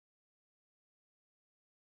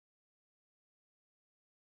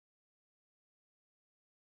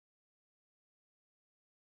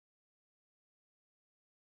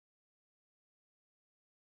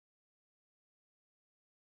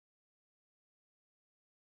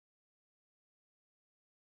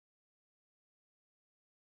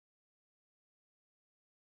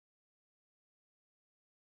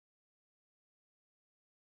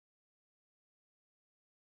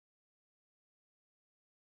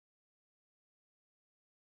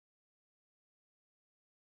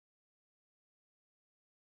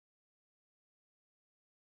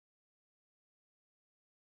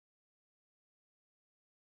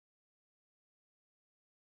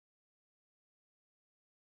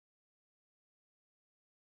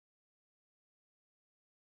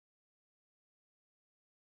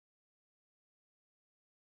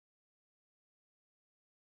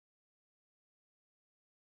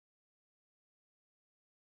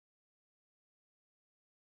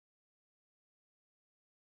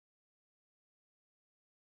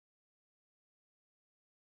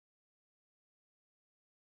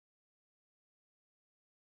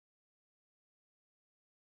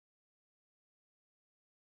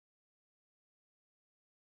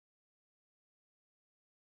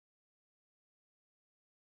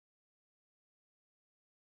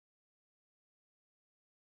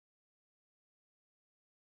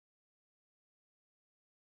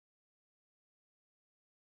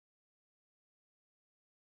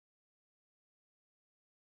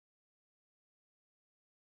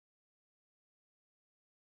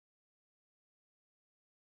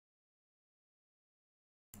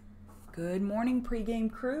Good morning,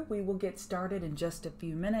 pregame crew. We will get started in just a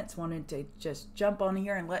few minutes. Wanted to just jump on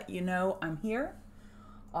here and let you know I'm here.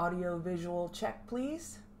 Audio visual check,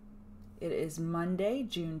 please. It is Monday,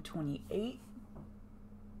 June 28th.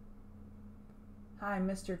 Hi,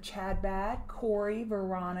 Mr. Chad Bad, Corey,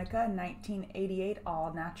 Veronica, 1988,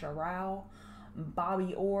 All Natural,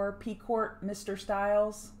 Bobby Orr, P Court, Mr.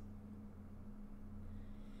 Styles,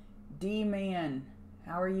 D-Man,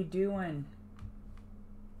 how are you doing?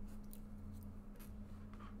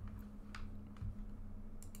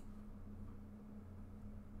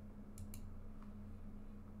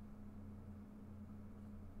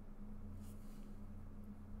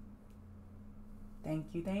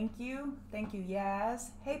 Thank you, thank you. Thank you,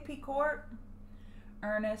 Yaz. Hey, P Court,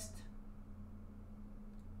 Ernest,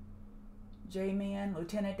 J-Man,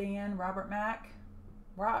 Lieutenant Dan, Robert Mack,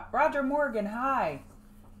 Roger Morgan, hi.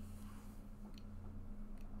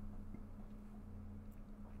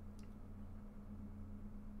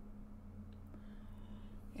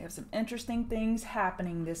 We have some interesting things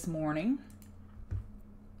happening this morning.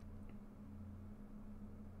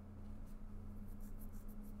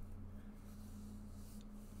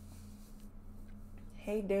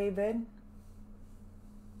 Hey, David.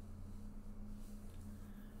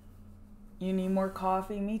 You need more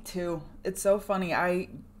coffee? Me too. It's so funny. I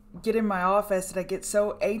get in my office and I get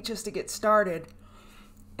so anxious to get started.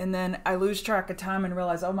 And then I lose track of time and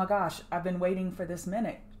realize, oh my gosh, I've been waiting for this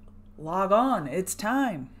minute. Log on. It's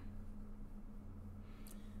time.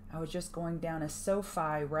 I was just going down a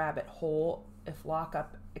SoFi rabbit hole if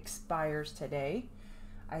lockup expires today.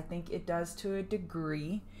 I think it does to a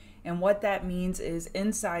degree. And what that means is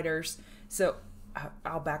insiders. So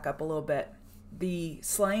I'll back up a little bit. The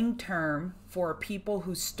slang term for people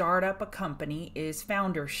who start up a company is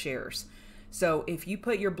founder shares. So if you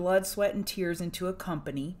put your blood, sweat, and tears into a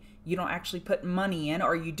company, you don't actually put money in,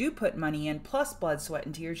 or you do put money in plus blood, sweat,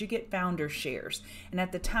 and tears, you get founder shares. And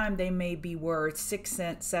at the time, they may be worth 6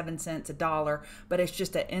 cents, 7 cents, $1, but it's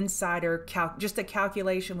just an insider, just a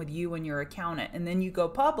calculation with you and your accountant. And then you go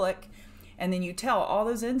public, and then you tell all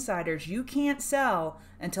those insiders you can't sell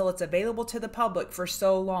until it's available to the public for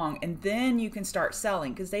so long. And then you can start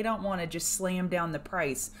selling because they don't want to just slam down the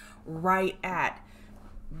price right at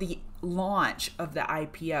the launch of the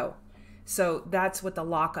IPO. So that's what the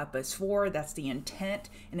lockup is for. That's the intent.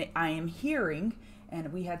 And I am hearing,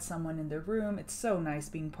 and we had someone in the room. It's so nice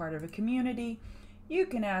being part of a community. You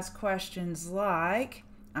can ask questions like,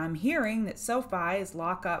 I'm hearing that SoFi is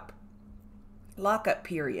lockup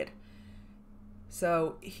period.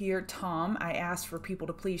 So here, Tom, I asked for people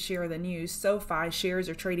to please share the news. SoFi shares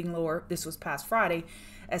are trading lower. This was past Friday.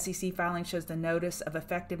 SEC filing shows the notice of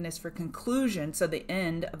effectiveness for conclusion. So the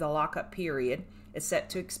end of the lockup period is set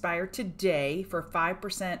to expire today for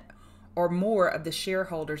 5% or more of the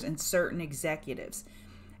shareholders and certain executives.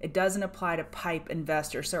 It doesn't apply to PIPE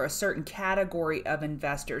investors, so a certain category of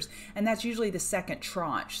investors. And that's usually the second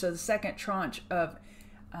tranche. So the second tranche of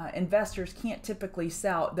investors can't typically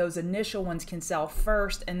sell. Those initial ones can sell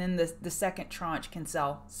first, and then the second tranche can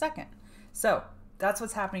sell second. So that's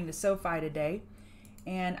what's happening to SoFi today.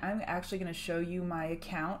 And I'm actually going to show you my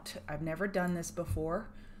account. I've never done this before.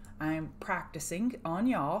 I'm practicing on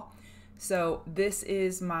y'all. So this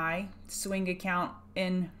is my swing account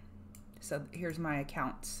so here's my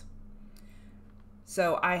accounts.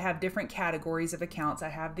 So I have different categories of accounts. I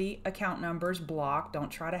have the account numbers blocked. Don't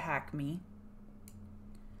try to hack me.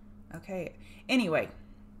 Okay, anyway,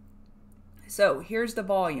 so here's the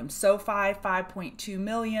volume. SoFi, 5.2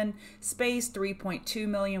 million, Space, 3.2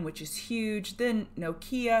 million, which is huge. Then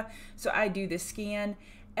Nokia. So I do the scan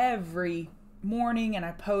every morning and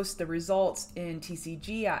I post the results in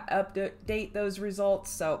TCG. I update those results.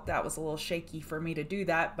 So that was a little shaky for me to do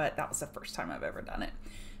that, but that was the first time I've ever done it.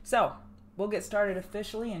 So we'll get started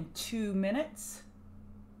officially in 2 minutes.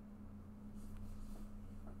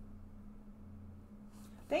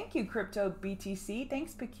 Thank you, Crypto BTC.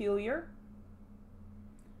 Thanks, Peculiar.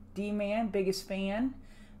 D-Man, biggest fan.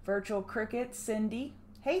 Virtual Cricket, Cindy.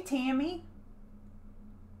 Hey, Tammy.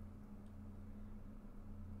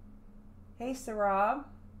 Hey, Sarab.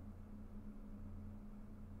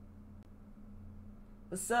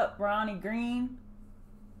 What's up, Ronnie Green?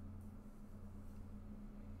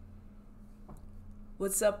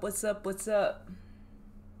 What's up, what's up, what's up?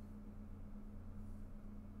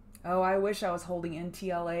 Oh, I wish I was holding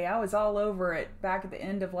NTLA. I was all over it back at the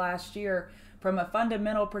end of last year from a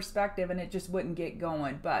fundamental perspective, and it just wouldn't get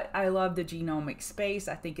going. But I love the genomic space.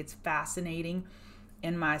 I think it's fascinating.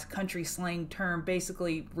 In my country slang term,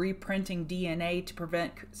 basically reprinting DNA to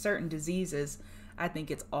prevent certain diseases. I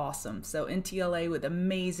think it's awesome. So NTLA with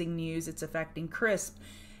amazing news. It's affecting CRISP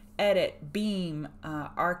Edit, Beam,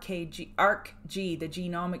 ArcG, the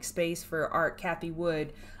genomic space for ARC, Kathy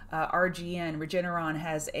Wood, RGN, Regeneron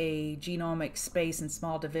has a genomic space and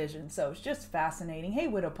small division. So it's just fascinating. Hey,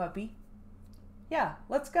 Widow Puppy. Yeah,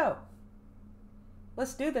 let's go.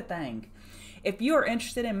 Let's do the thing. If you are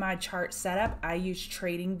interested in my chart setup, I use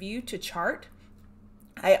TradingView to chart.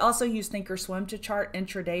 I also use Thinkorswim to chart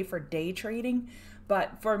intraday for day trading.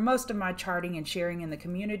 But for most of my charting and sharing in the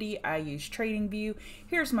community, I use TradingView.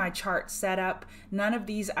 Here's my chart setup. None of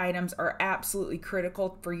these items are absolutely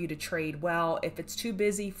critical for you to trade well. If it's too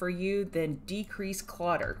busy for you, then decrease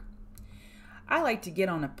clutter. I like to get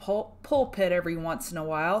on a pulpit every once in a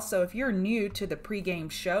while, so if you're new to the pregame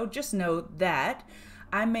show, just know that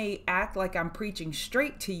I may act like I'm preaching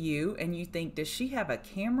straight to you and you think, does she have a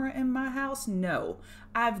camera in my house? No,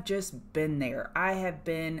 I've just been there. I have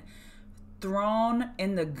been thrown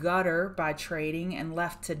in the gutter by trading and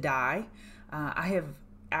left to die. I have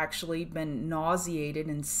actually been nauseated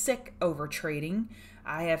and sick over trading.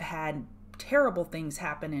 I have had terrible things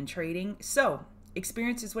happen in trading. So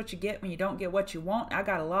experience is what you get when you don't get what you want. I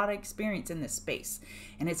got a lot of experience in this space,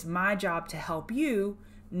 and it's my job to help you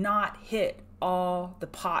not hit all the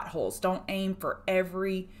potholes. Don't aim for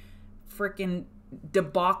every freaking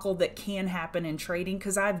debacle that can happen in trading,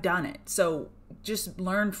 because I've done it. So just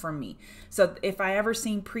learn from me. So if I ever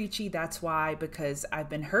seem preachy, that's why, because I've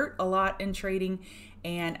been hurt a lot in trading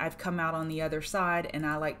and I've come out on the other side, and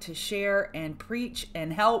I like to share and preach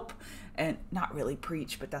and help, and not really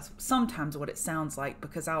preach, but that's sometimes what it sounds like,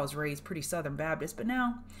 because I was raised pretty Southern Baptist, but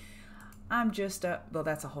now I'm just well,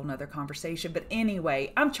 that's a whole nother conversation. But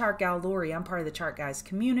anyway, I'm Chart Gal Lori. I'm part of the Chart Guys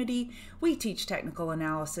community. We teach technical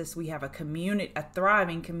analysis. We have a community, a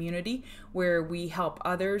thriving community, where we help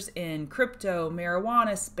others in crypto,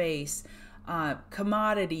 marijuana space,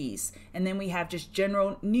 commodities, and then we have just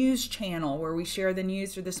general news channel where we share the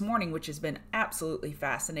news for this morning, which has been absolutely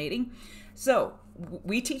fascinating. So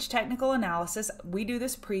we teach technical analysis. We do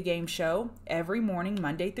this pregame show every morning,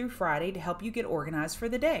 Monday through Friday, to help you get organized for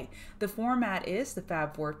the day. The format is the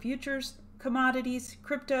Fab Four futures, commodities,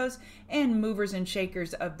 cryptos, and movers and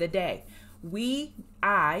shakers of the day.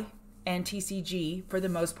 I and TCG, for the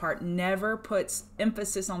most part, never puts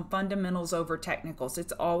emphasis on fundamentals over technicals.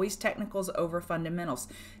 It's always technicals over fundamentals.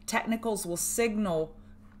 Technicals will signal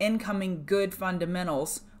incoming good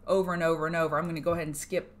fundamentals over and over and over. I'm going to go ahead and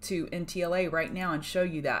skip to NTLA right now and show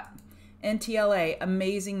you that. NTLA,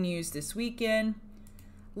 amazing news this weekend.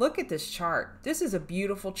 Look at this chart. This is a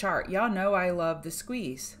beautiful chart. Y'all know I love the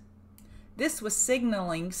squeeze. This was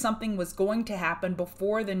signaling something was going to happen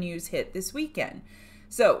before the news hit this weekend.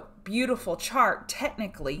 So beautiful chart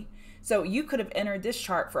technically. So you could have entered this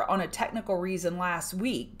chart on a technical reason last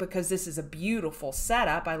week, because this is a beautiful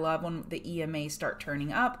setup. I love when the EMAs start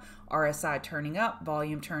turning up, RSI turning up,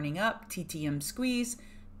 volume turning up, TTM squeeze.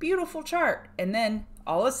 Beautiful chart. And then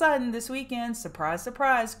all of a sudden this weekend, surprise,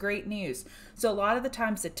 surprise, great news. So a lot of the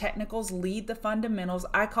times the technicals lead the fundamentals.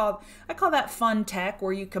 I call that fun tech,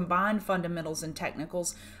 where you combine fundamentals and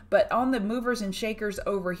technicals. But on the movers and shakers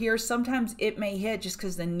over here, sometimes it may hit just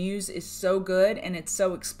because the news is so good and it's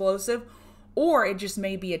so explosive, or it just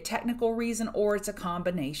may be a technical reason, or it's a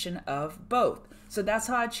combination of both. So that's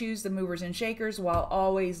how I choose the movers and shakers, while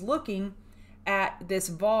always looking at this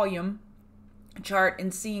volume chart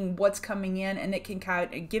and seeing what's coming in, and it can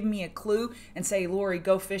kind of give me a clue and say, Lori,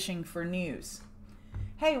 go fishing for news.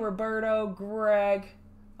 Hey, Roberto, Greg.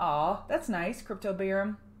 Aw, that's nice, Crypto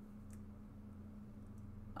Barum.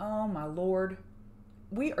 Oh my Lord.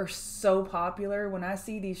 We are so popular. When I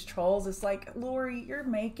see these trolls, it's like, Lori, you're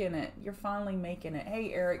making it. You're finally making it.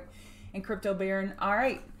 Hey, Eric and Crypto Baron. All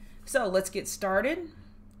right, so let's get started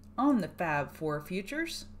on the Fab Four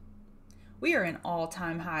futures. We are in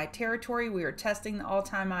all-time high territory. We are testing the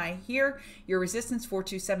all-time high here. Your resistance,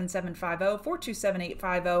 427750,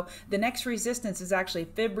 427850. The next resistance is actually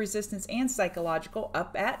fib resistance and psychological,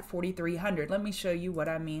 up at 4300. Let me show you what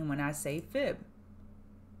I mean when I say fib.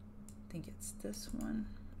 I think it's this one.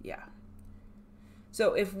 Yeah.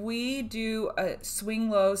 So if we do a swing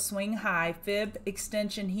low, swing high, fib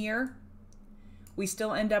extension here, we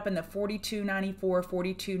still end up in the 4294,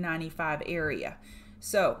 4295 area.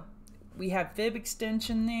 So we have fib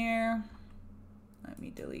extension there. Let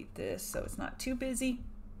me delete this so it's not too busy.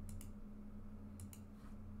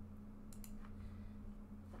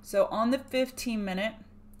 So on the 15-minute,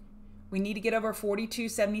 we need to get over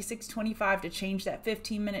 4276.25 to change that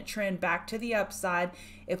 15-minute trend back to the upside.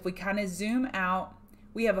 If we kind of zoom out,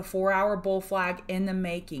 we have a 4-hour bull flag in the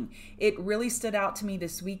making. It really stood out to me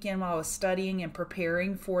this weekend while I was studying and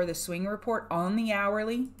preparing for the swing report on the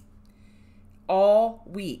hourly. all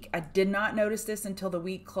week. I did not notice this until the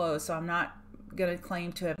week closed, so I'm not going to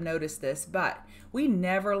claim to have noticed this, but we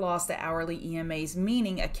never lost the hourly EMAs,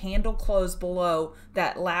 meaning a candle close below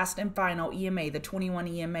that last and final EMA, the 21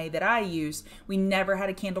 EMA that I use. We never had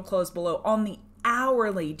a candle close below on the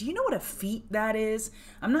hourly. Do you know what a feat that is?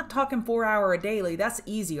 I'm not talking 4 hour a daily. That's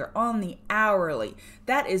easier. On the hourly,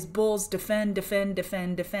 that is bulls defend, defend,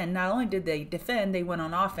 defend, defend. Not only did they defend, they went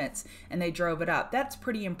on offense and they drove it up. That's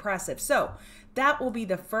pretty impressive. So that will be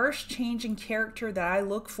the first change in character that I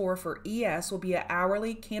look for ES will be an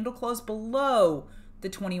hourly candle close below the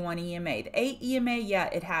 21 EMA. The 8 EMA, yeah,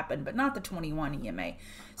 it happened, but not the 21 EMA.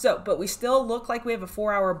 So, but we still look like we have a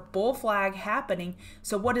 4 hour bull flag happening.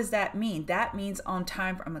 So what does that mean? That means on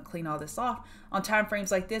time, I'm gonna clean all this off. On time frames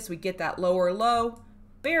like this, we get that lower low,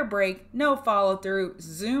 bear break, no follow through,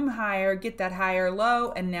 zoom higher, get that higher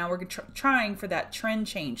low, and now we're trying for that trend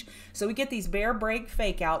change. So we get these bear break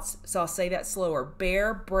fake outs. So I'll say that slower,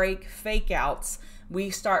 bear break fake outs. We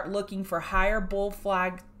start looking for higher bull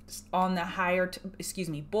flag on the higher,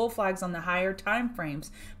 bull flags on the higher time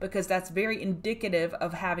frames, because that's very indicative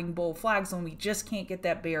of having bull flags when we just can't get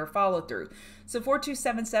that bear follow through. So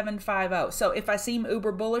 427750. So if I seem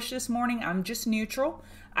uber bullish this morning, I'm just neutral.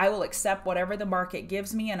 I will accept whatever the market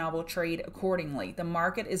gives me and I will trade accordingly. The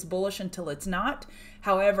market is bullish until it's not.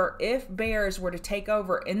 However, if bears were to take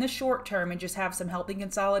over in the short term and just have some healthy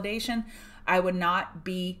consolidation, I would not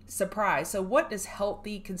be surprised. So what does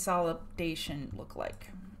healthy consolidation look like?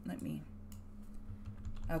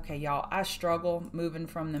 Okay, y'all, I struggle moving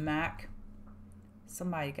from the Mac.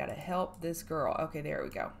 Somebody got to help this girl. Okay, there we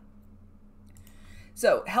go.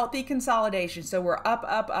 So healthy consolidation. So we're up,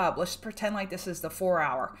 up, up. Let's pretend like this is the 4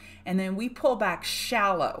 hour. And then we pull back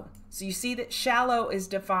shallow. So you see that shallow is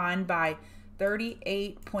defined by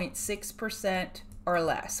 38.6% or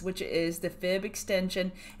less, which is the fib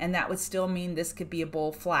extension. And that would still mean this could be a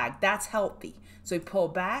bull flag. That's healthy. So we pull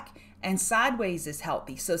back. And sideways is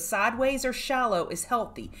healthy. So sideways or shallow is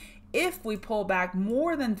healthy. If we pull back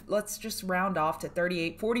more than, let's just round off to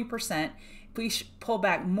 40%. If we pull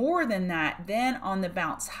back more than that, then on the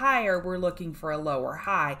bounce higher, we're looking for a lower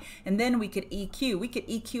high. And then we could EQ. We could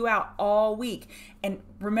EQ out all week. And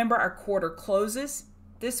remember, our quarter closes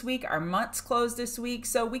this week, our months close this week,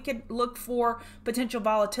 so we could look for potential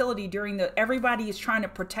volatility during everybody is trying to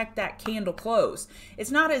protect that candle close.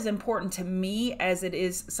 It's not as important to me as it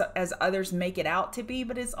is as others make it out to be,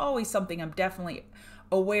 but it's always something I'm definitely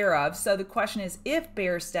aware of. So the question is, if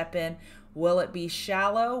bears step in, will it be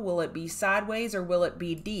shallow, will it be sideways, or will it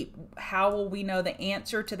be deep? How will we know the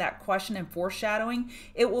answer to that question and foreshadowing?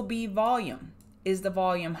 It will be volume. Is the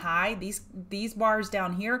volume high? These bars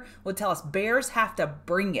down here will tell us bears have to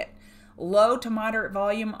bring it. Low to moderate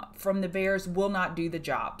volume from the bears will not do the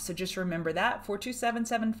job. So just remember that.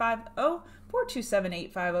 427750,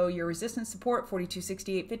 427850, your resistance support,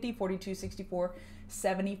 4268.50,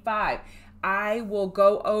 4264.75. I will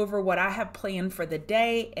go over what I have planned for the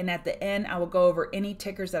day, and at the end I will go over any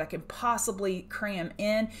tickers that I can possibly cram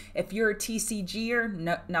in. If you're a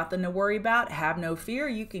TCGer, nothing to worry about, have no fear.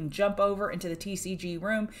 You can jump over into the TCG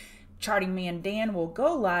room. Charting Man Dan will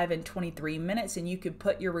go live in 23 minutes, and you could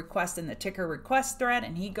put your request in the ticker request thread,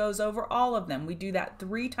 and he goes over all of them. We do that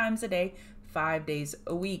 3 times a day, 5 days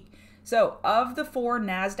a week. So of the 4,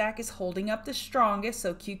 NASDAQ is holding up the strongest.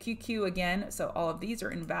 So QQQ again. So all of these are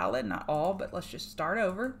invalid, not all, but let's just start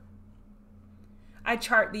over. I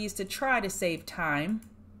chart these to try to save time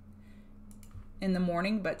in the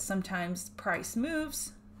morning, but sometimes price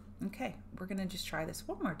moves. Okay, we're going to just try this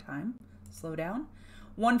one more time. Slow down.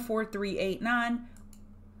 14389.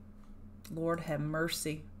 Lord have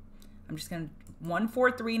mercy. I'm just going to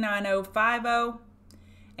 1439050.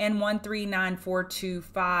 And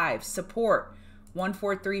 1394225. Support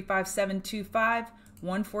 1435725,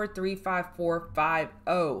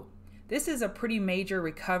 1435450. This is a pretty major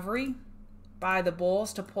recovery by the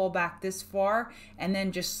bulls to pull back this far and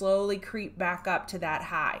then just slowly creep back up to that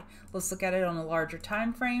high. Let's look at it on a larger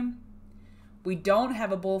time frame. We don't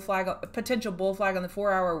have a bull flag, a potential bull flag on the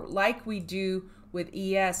 4 hour like we do with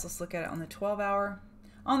ES. Let's look at it on the 12 hour.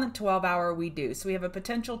 On the 12 hour we do. So we have a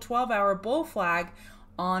potential 12 hour bull flag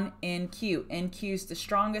on NQ. NQ is the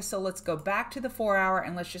strongest, so let's go back to the 4 hour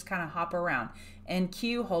and let's just kind of hop around.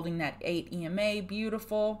 NQ holding that 8 EMA,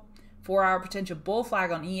 beautiful. 4 hour potential bull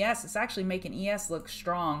flag on ES. It's actually making ES look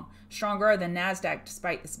stronger than NASDAQ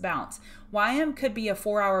despite this bounce. YM could be a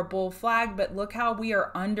 4 hour bull flag, but look how we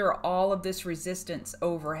are under all of this resistance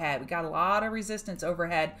overhead. We got a lot of resistance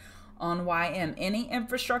overhead on YM. Any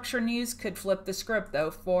infrastructure news could flip the script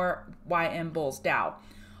though for YM Bulls Dow.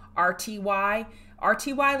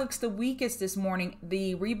 RTY looks the weakest this morning.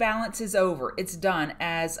 The rebalance is over. It's done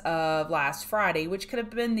as of last Friday, which could have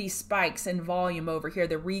been these spikes in volume over here,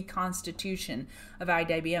 the reconstitution of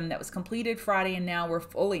IWM that was completed Friday, and now we're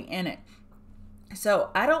fully in it. So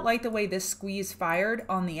I don't like the way this squeeze fired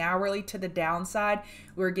on the hourly to the downside.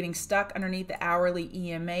 We're getting stuck underneath the hourly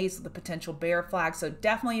EMAs with the potential bear flag. So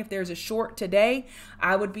definitely if there's a short today,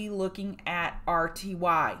 I would be looking at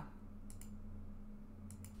RTY.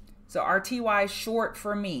 So RTY is short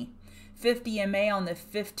for me. 50 EMA on the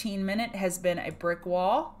 15-minute has been a brick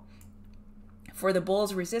wall. For the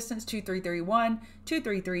bulls, resistance 2331,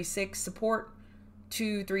 2336, support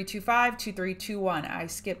 2325, 2321. I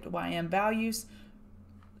skipped YM values.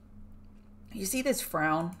 You see this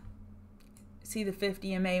frown? See the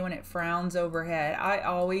 50 EMA when it frowns overhead? I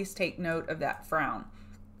always take note of that frown.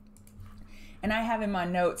 And I have in my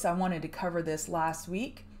notes, I wanted to cover this last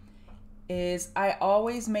week, is I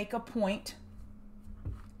always make a point.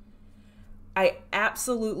 I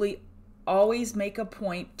absolutely always make a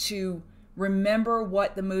point to remember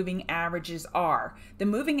what the moving averages are. The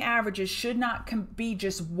moving averages should not be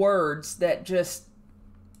just words that just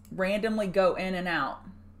randomly go in and out.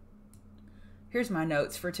 Here's my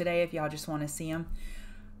notes for today if y'all just want to see them.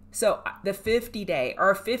 So the 50-day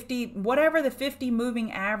or 50, whatever the 50 moving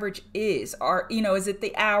average is, or, you know, is it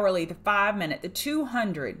the hourly, the 5-minute, the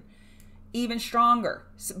 200, even stronger,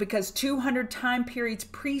 because 200 time periods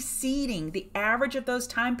preceding the average of those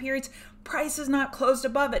time periods, price is not closed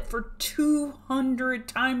above it for 200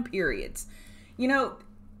 time periods. You know,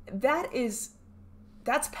 that's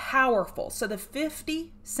powerful. So the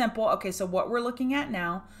 50, simple. Okay, so what we're looking at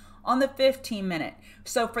now on the 15-minute.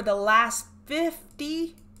 So for the last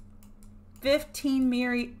 15-minute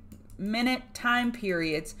time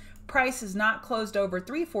periods, price is not closed over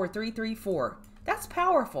 34334. That's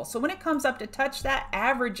powerful. So when it comes up to touch that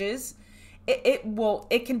averages, it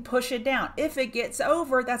can push it down. If it gets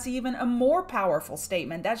over, that's even a more powerful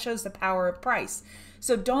statement. That shows the power of price.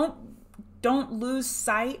 So don't lose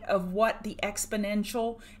sight of what the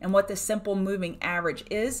exponential and what the simple moving average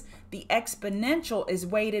is. The exponential is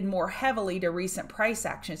weighted more heavily to recent price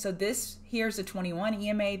action. So this here's the 21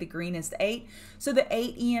 EMA, the green is the 8. So the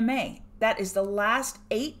 8 EMA, that is the last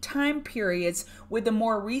 8 time periods with the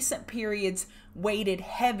more recent periods weighted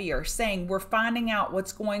heavier, saying we're finding out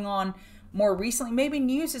what's going on more recently. Maybe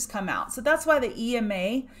news has come out. So that's why the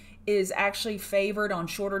EMA is actually favored on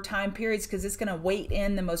shorter time periods, because it's going to weight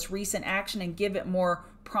in the most recent action and give it more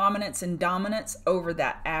prominence and dominance over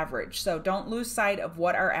that average. So don't lose sight of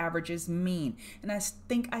what our averages mean. And I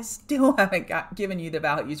think I still haven't given you the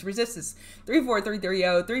values. Resistance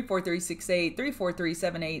 34330, 34368,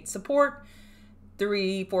 34378, support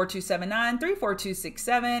 34279,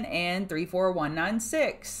 34267, and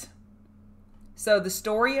 34196. So the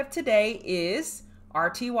story of today is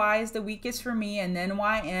RTY is the weakest for me, and then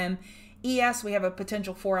YM. ES, we have a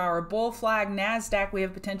potential 4-hour bull flag. NASDAQ, we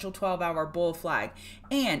have a potential 12-hour bull flag.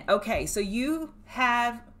 And okay, so you're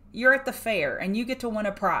at the fair and you get to win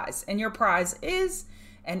a prize, and your prize is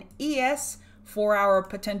an ES 4-hour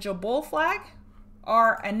potential bull flag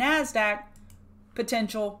or a NASDAQ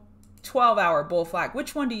potential 12-hour bull flag.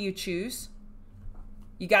 Which one do you choose?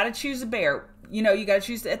 You got to choose a bear. You know, you got to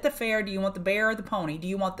choose at the fair. Do you want the bear or the pony? Do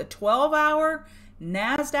you want the 12-hour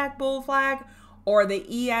NASDAQ bull flag or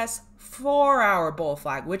the ES 4-hour bull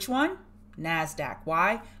flag? Which one? NASDAQ.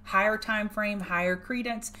 Why? Higher time frame, higher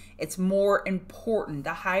credence. It's more important.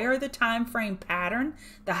 The higher the time frame pattern,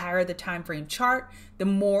 the higher the time frame chart, the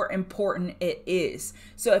more important it is.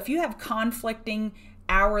 So if you have conflicting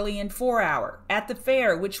hourly and 4-hour at the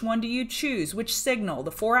fair, which one do you choose? Which signal?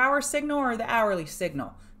 The 4-hour signal or the hourly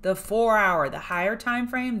signal? The 4-hour. The higher time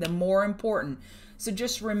frame, the more important. So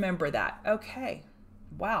just remember that. Okay.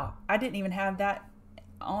 Wow. I didn't even have that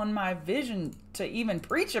on my vision to even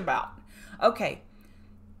preach about. Okay.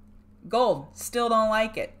 Gold. Still don't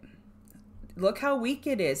like it. Look how weak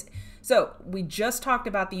it is. So we just talked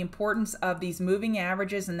about the importance of these moving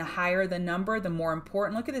averages, and the higher the number, the more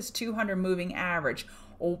important. Look at this 200 moving average.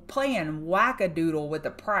 Oh, playing whack-a-doodle with the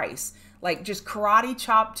price. Like just karate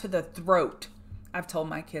chop to the throat. I've told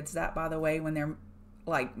my kids that, by the way, when they're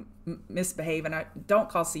like misbehaving. I don't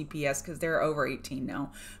call CPS because they're over 18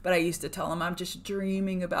 now. But I used to tell them, I'm just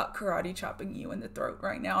dreaming about karate chopping you in the throat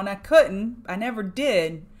right now. And I couldn't. I never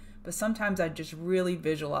did. But sometimes I just really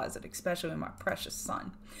visualize it, especially with my precious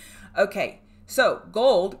son. Okay, so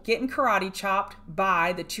gold getting karate chopped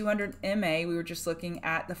by the 200 MA. We were just looking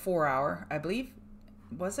at the 4-hour, I believe.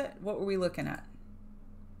 Was it? What were we looking at?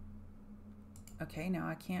 Okay, now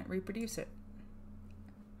I can't reproduce it.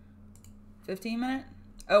 15-minute?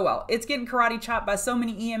 Oh well, it's getting karate chopped by so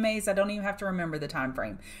many EMAs I don't even have to remember the time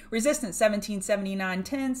frame. Resistance 1779.10,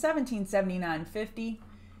 1779.50.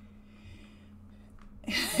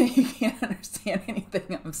 You can't understand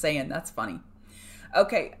anything I'm saying. That's funny.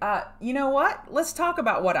 Okay, you know what? Let's talk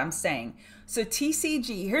about what I'm saying. So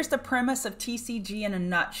TCG, here's the premise of TCG in a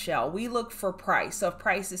nutshell. We look for price. So if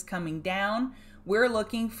price is coming down, we're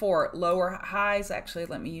looking for lower highs. Actually,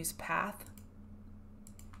 let me use path.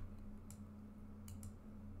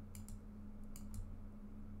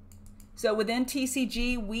 So within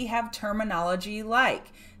TCG, we have terminology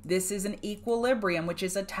like this is an equilibrium, which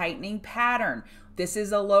is a tightening pattern. This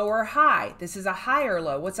is a lower high. This is a higher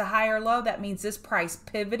low. What's a higher low? That means this price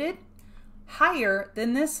pivoted higher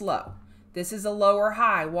than this low. This is a lower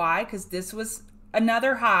high. Why? Because this was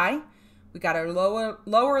another high. We got a lower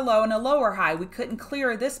low and a lower high. We couldn't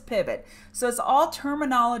clear this pivot. So it's all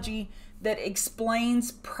terminology that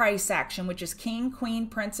explains price action, which is king, queen,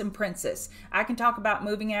 prince, and princess. I can talk about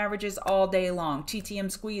moving averages all day long,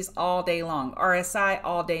 TTM squeeze all day long, RSI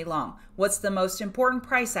all day long. What's the most important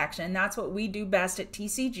price action? And that's what we do best at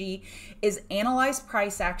TCG, is analyze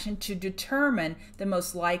price action to determine the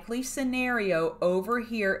most likely scenario over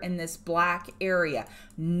here in this black area.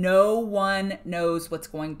 No one knows what's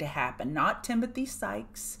going to happen. Not Timothy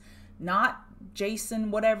Sykes, not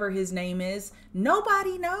Jason, whatever his name is.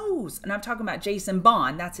 Nobody knows. And I'm talking about Jason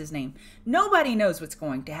Bond, that's his name. Nobody knows what's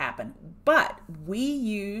going to happen. But we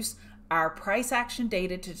use our price action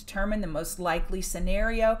data to determine the most likely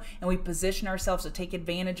scenario, and we position ourselves to take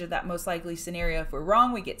advantage of that most likely scenario. If we're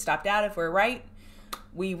wrong, we get stopped out. If we're right,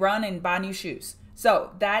 we run and buy new shoes.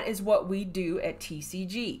 So that is what we do at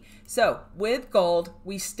TCG. So with gold,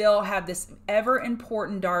 we still have this ever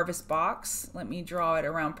important Darvis box. Let me draw it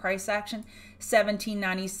around price action.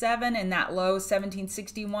 1797 and that low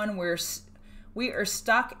 1761. We are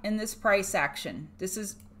stuck in this price action. This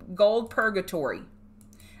is gold purgatory.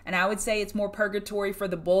 And I would say it's more purgatory for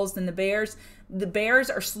the bulls than the bears. The bears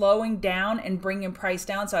are slowing down and bringing price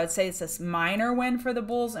down. So I'd say it's a minor win for the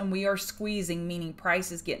bulls, and we are squeezing, meaning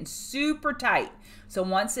price is getting super tight. So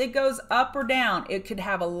once it goes up or down, it could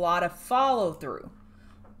have a lot of follow through.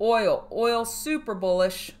 Oil super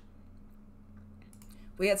bullish.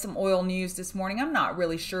 We had some oil news this morning. I'm not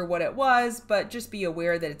really sure what it was, but just be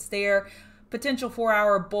aware that it's there. Potential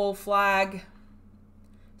 4-hour bull flag.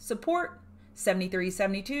 Support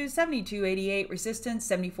 73.72, 72.88, resistance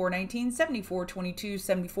 74.19, 74.22,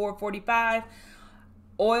 74.45.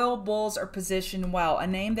 Oil bulls are positioned well. A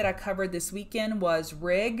name that I covered this weekend was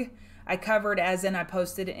Rig. I covered as in I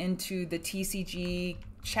posted into the TCG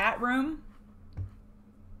chat room.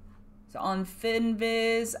 So on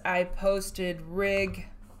FinViz, I posted Rig.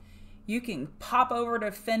 You can pop over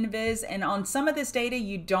to FinViz, and on some of this data,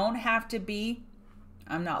 you don't have to be,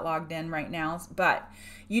 I'm not logged in right now, but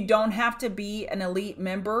you don't have to be an elite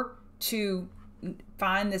member to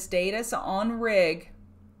find this data. So on Rig,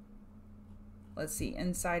 let's see,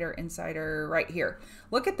 insider right here.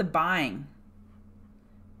 Look at the buying.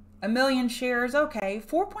 1 million shares, okay,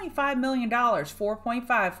 $4.5 million, 4.5,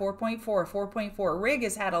 4.4, 4.4. Rig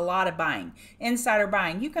has had a lot of buying, insider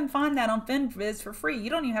buying. You can find that on FinViz for free. You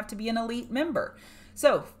don't even have to be an elite member.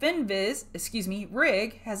 So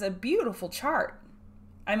Rig has a beautiful chart.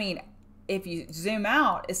 I mean, if you zoom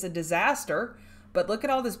out, it's a disaster, but look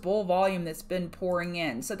at all this bull volume that's been pouring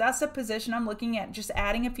in. So that's a position I'm looking at, just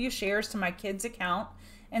adding a few shares to my kid's account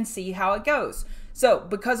and see how it goes. So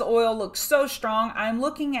because oil looks so strong, I'm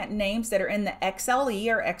looking at names that are in the XLE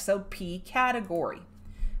or XOP category.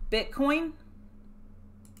 Bitcoin,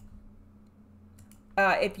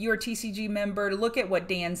 if you're a TCG member, look at what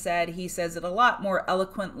Dan said. He says it a lot more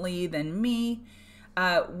eloquently than me.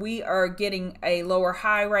 We are getting a lower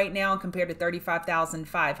high right now compared to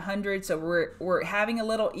 35,500. So we're having a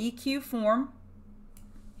little EQ form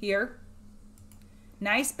here.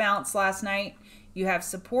 Nice bounce last night. You have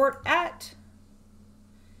support at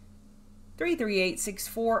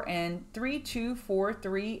 33864 and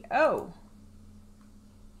 32430.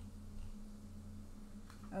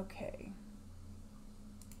 Okay.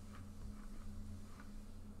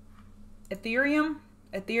 Ethereum,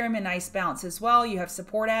 a nice bounce as well. You have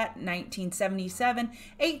support at 1977,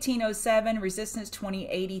 1807, resistance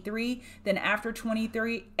 2083. Then after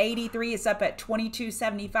 2383, it's up at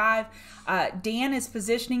 2275. Dan is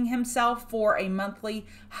positioning himself for a monthly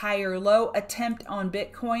higher low attempt on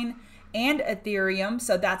Bitcoin and Ethereum.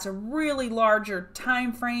 So that's a really larger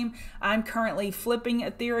time frame. I'm currently flipping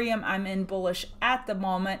Ethereum. I'm in bullish at the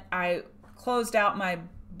moment. I closed out my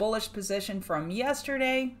bullish position from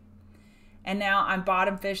yesterday, and now I'm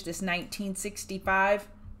bottom fish this 1965.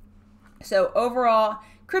 So overall,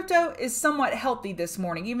 crypto is somewhat healthy this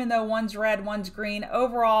morning, even though one's red, one's green.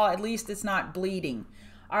 Overall, at least it's not bleeding.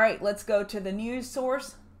 All right, let's go to the news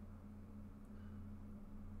source.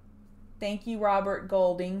 Thank you, Robert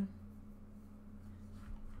Golding.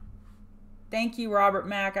 Thank you, Robert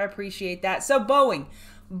Mack. I appreciate that. So Boeing,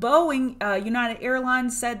 United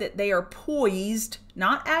Airlines said that they are poised,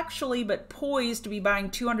 not actually, but poised to be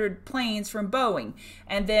buying 200 planes from Boeing.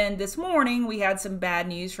 And then this morning, we had some bad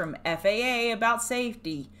news from FAA about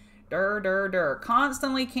safety.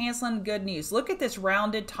 Constantly canceling good news. Look at this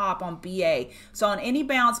rounded top on BA. So on any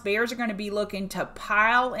bounce, bears are going to be looking to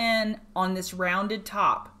pile in on this rounded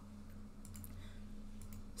top.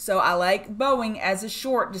 So I like Boeing as a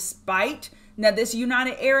short, despite now this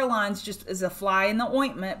United Airlines just is a fly in the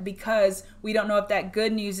ointment because we don't know if that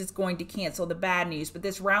good news is going to cancel the bad news. But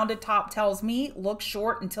this rounded top tells me look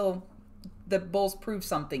short until the bulls prove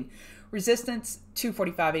something. Resistance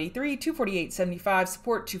 245.83, 248.75,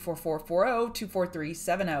 support 244.40,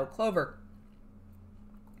 243.70.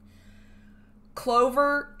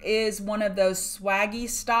 Clover is one of those swaggy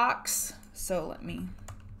stocks. So let me...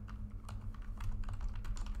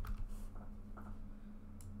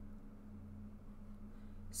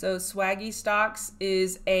 So Swaggy Stocks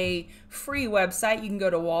is a free website. You can go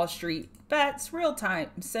to Wall Street Bets, real-time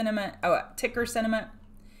sentiment, ticker sentiment.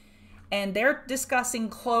 And they're discussing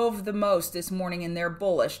Clove the most this morning and they're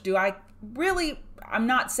bullish. I'm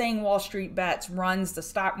not saying Wall Street Bets runs the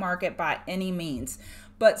stock market by any means.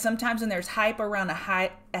 But sometimes when there's hype around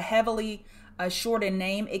a heavily shorted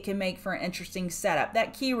name, it can make for an interesting setup.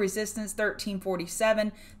 That key resistance, 1347,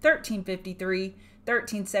 1353,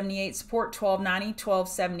 1378, support 1290,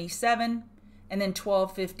 1277, and then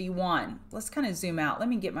 1251. Let's kind of zoom out. Let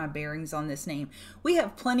me get my bearings on this name. We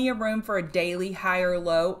have plenty of room for a daily higher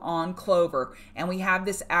low on Clover, and we have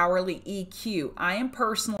this hourly EQ. I am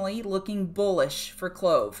personally looking bullish for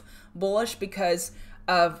Clove. Bullish because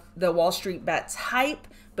of the Wall Street Bets hype,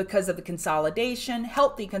 because of the consolidation,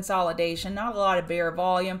 healthy consolidation, not a lot of bear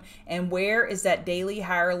volume, and where is that daily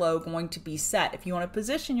higher low going to be set? If you want to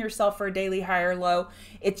position yourself for a daily higher low,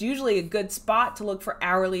 it's usually a good spot to look for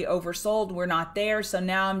hourly oversold. We're not there, so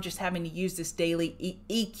now I'm just having to use this daily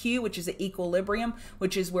EQ, which is an equilibrium,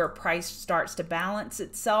 which is where price starts to balance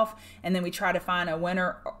itself, and then we try to find a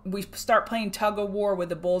winner. We start playing tug of war with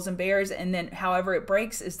the bulls and bears, and then however it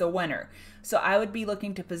breaks is the winner. So I would be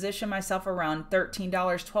looking to position myself around $13,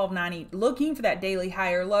 $12.90, looking for that daily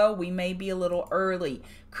higher low. We may be a little early.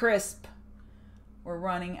 Crisp, we're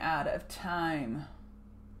running out of time.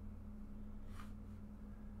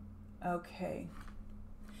 Okay.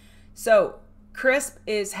 So Crisp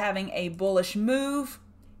is having a bullish move,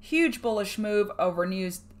 huge bullish move over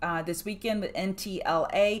news this weekend with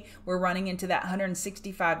NTLA. We're running into that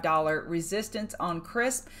 $165 resistance on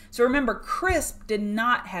Crisp. So remember, Crisp did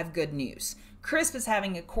not have good news. Crisp is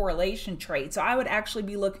having a correlation trade. So I would actually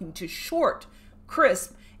be looking to short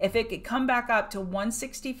Crisp. If it could come back up to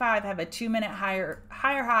 165, have a 2-minute higher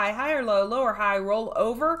high, higher low, lower high, roll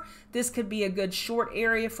over, this could be a good short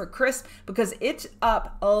area for Crisp because it's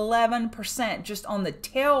up 11% just on the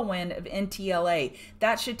tailwind of NTLA.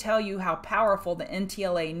 That should tell you how powerful the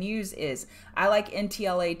NTLA news is. I like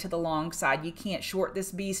NTLA to the long side. You can't short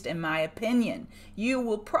this beast in my opinion. You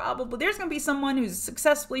will probably, there's going to be someone who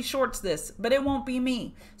successfully shorts this, but it won't be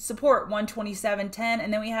me. Support 127.10,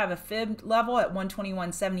 and then we have a fib level at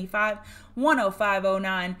 121.75,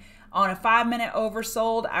 105.09. On a 5-minute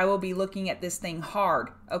oversold, I will be looking at this thing hard,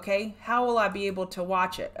 okay? How will I be able to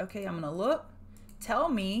watch it? Okay, I'm going to look. Tell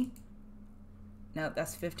me. No,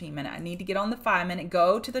 that's 15-minute. I need to get on the 5-minute.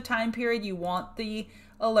 Go to the time period you want the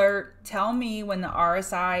alert. Tell me when the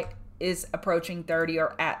RSI is approaching 30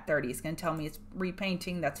 or at 30. It's going to tell me it's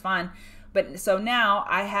repainting. That's fine. But so now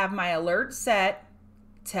I have my alert set.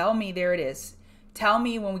 Tell me, there it is. Tell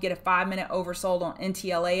me when we get a 5-minute oversold on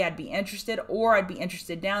NTLA, I'd be interested, or I'd be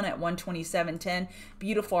interested down at 127.10.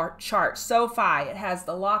 Beautiful chart. SoFi, it has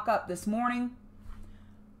the lockup this morning.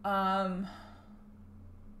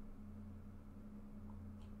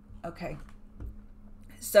 Okay.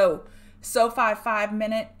 So SoFi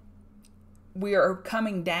 5-minute, we are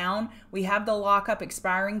coming down. We have the lockup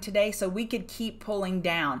expiring today, so we could keep pulling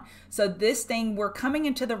down. So this thing, we're coming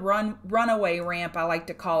into the runaway ramp, I like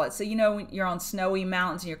to call it. So you know, you're on snowy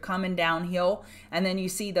mountains and you're coming downhill, and then you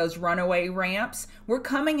see those runaway ramps. We're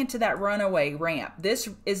coming into that runaway ramp. This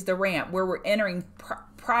is the ramp where we're entering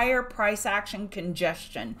prior price action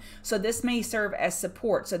congestion. So this may serve as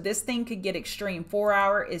support. So this thing could get extreme.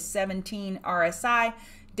 4-hour is 17 RSI.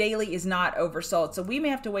 Daily is not oversold. So we may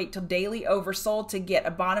have to wait till daily oversold to get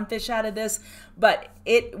a bottom fish out of this, but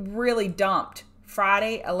it really dumped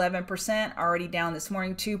Friday, 11%, already down this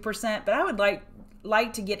morning, 2%, but I would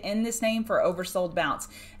like to get in this name for oversold bounce.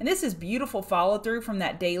 And this is beautiful follow through from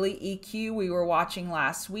that daily EQ we were watching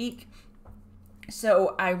last week.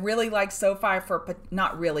 So I really like SoFi for,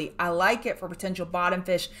 not really, I like it for potential bottom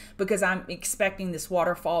fish because I'm expecting this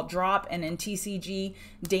waterfall drop. And in TCG,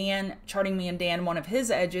 Dan, Charting Me and Dan, one of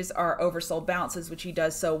his edges are oversold bounces, which he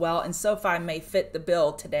does so well. And SoFi may fit the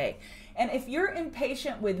bill today. And if you're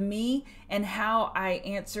impatient with me and how I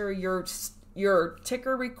answer your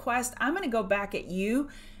ticker request, I'm going to go back at you.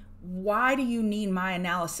 Why do you need my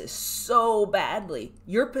analysis so badly?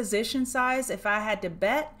 Your position size, if I had to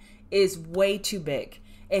bet, is way too big.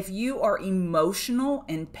 If you are emotional,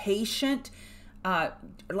 impatient,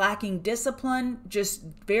 lacking discipline, just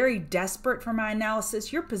very desperate for my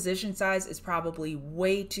analysis, your position size is probably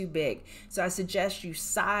way too big. So I suggest you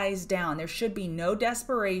size down. There should be no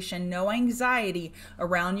desperation, no anxiety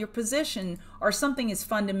around your position, or something is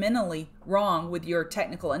fundamentally wrong with your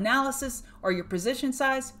technical analysis or your position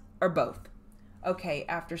size, or both. Okay,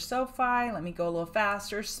 after SoFi, let me go a little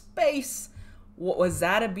faster. Space. Was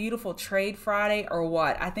that a beautiful trade Friday or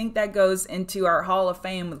what? I think that goes into our Hall of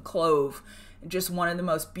Fame with Clove. Just one of the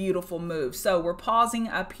most beautiful moves. So we're pausing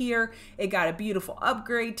up here. It got a beautiful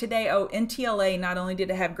upgrade today. Oh, NTLA, not only did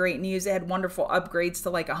it have great news, it had wonderful upgrades to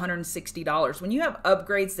like $160. When you have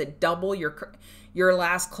upgrades that double your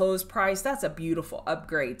last close price, that's a beautiful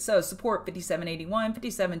upgrade. So support 57.81,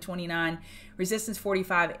 57.29, resistance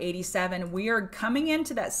 45.87. We are coming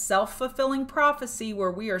into that self-fulfilling prophecy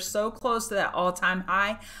where we are so close to that all-time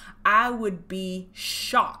high. I would be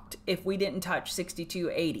shocked if we didn't touch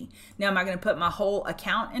 62.80. Now, am I going to put my whole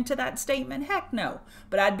account into that statement? Heck no.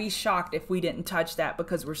 But I'd be shocked if we didn't touch that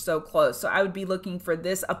because we're so close. So I would be looking for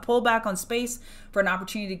this, a pullback on space for an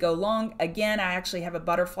opportunity to go long. Again, I actually have a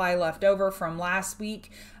butterfly left over from last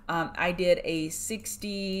week. I did a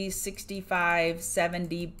 60, 65,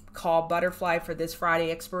 70 call butterfly for this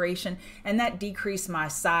Friday expiration, and that decreased my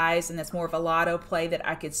size, and that's more of a lotto play that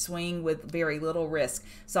I could swing with very little risk.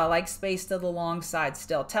 So I like space to the long side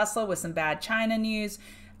still. Tesla with some bad China news.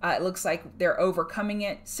 It looks like they're overcoming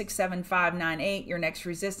it. 67598, your next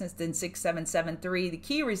resistance, then 6773. The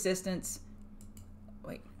key resistance,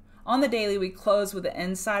 on the daily, we close with the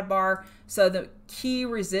inside bar. So the key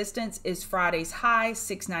resistance is Friday's high,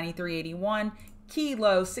 693.81. Key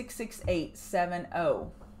low,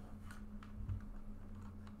 668.70.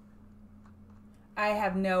 I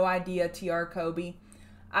have no idea, TR Kobe.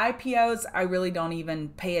 IPOs, I really don't even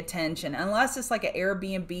pay attention unless it's like an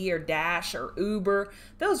Airbnb or Dash or Uber.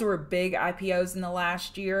 Those were big IPOs in the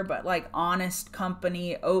last year, but like Honest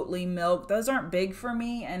Company, Oatly Milk, those aren't big for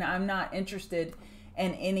me, and I'm not interested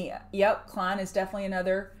in any. Yep, Klein is definitely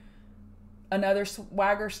another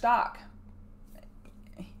swagger stock.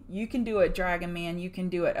 You can do it, Dragon Man. You can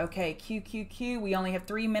do it. Okay, QQQ. We only have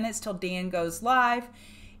 3 minutes till Dan goes live.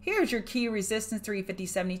 Here's your key resistance,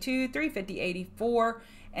 350.72, 350.84,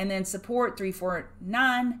 and then support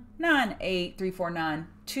 349.98,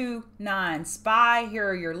 349.29. SPY, here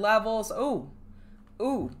are your levels. Ooh,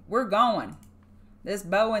 we're going. This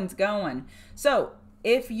Bowen's going. So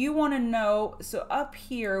if you want to know, so up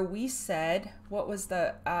here we said, what was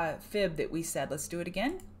the fib that we said? Let's do it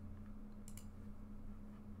again.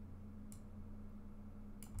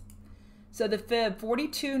 So the fib,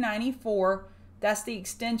 42.94, that's the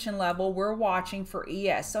extension level we're watching for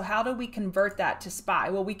ES. So how do we convert that to SPY?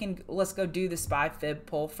 Well, let's go do the SPY fib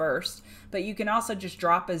pull first, but you can also just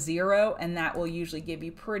drop a 0 and that will usually give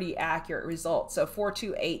you pretty accurate results. So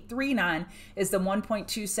 42839 is the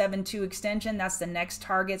 1.272 extension. That's the next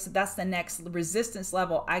target. So that's the next resistance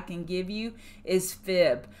level I can give you is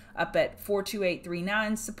fib up at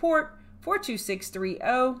 42839, support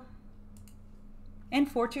 42630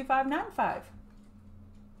 and 42595.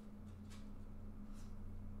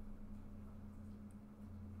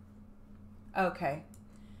 Okay,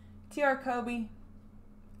 TR Kobe.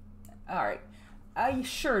 All right,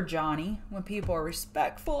 sure, Johnny. When people are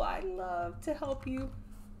respectful, I love to help you.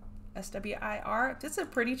 SWIR. This is a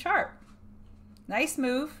pretty chart. Nice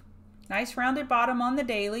move. Nice rounded bottom on the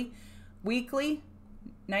daily. Weekly,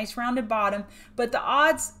 nice rounded bottom. But the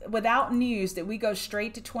odds without news that we go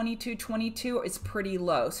straight to 22.22 is pretty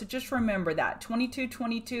low. So just remember that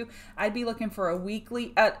 22.22. I'd be looking for a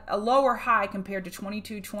weekly, a lower high compared to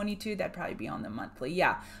 22.22. That'd probably be on the monthly.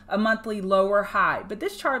 Yeah, a monthly lower high. But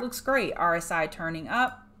this chart looks great. RSI turning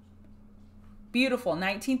up. Beautiful.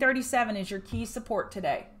 1937 is your key support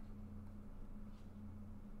today.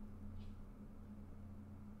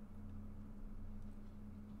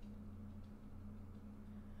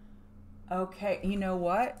 Okay, you know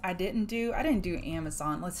what? I didn't do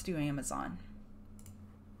Amazon. Let's do Amazon.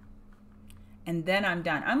 and then I'm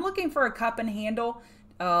done. I'm looking for a cup and handle.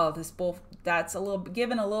 Oh, this bull, that's a little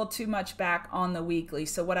giving a little too much back on the weekly.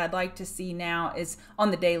 So what I'd like to see now is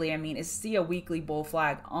on the daily, is see a weekly bull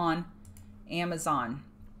flag on Amazon.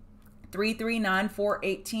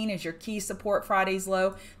 339418 is your key support, Friday's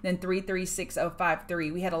low, then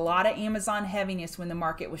 336053. We had a lot of Amazon heaviness when the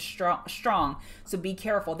market was strong, so be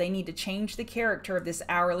careful. They need to change the character of this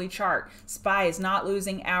hourly chart. SPY is not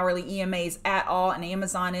losing hourly EMAs at all, and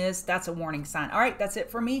Amazon is. That's a warning sign. All right, that's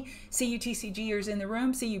it for me. See you TCGers in the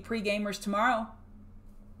room. See you pre-gamers tomorrow.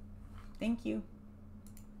 Thank you.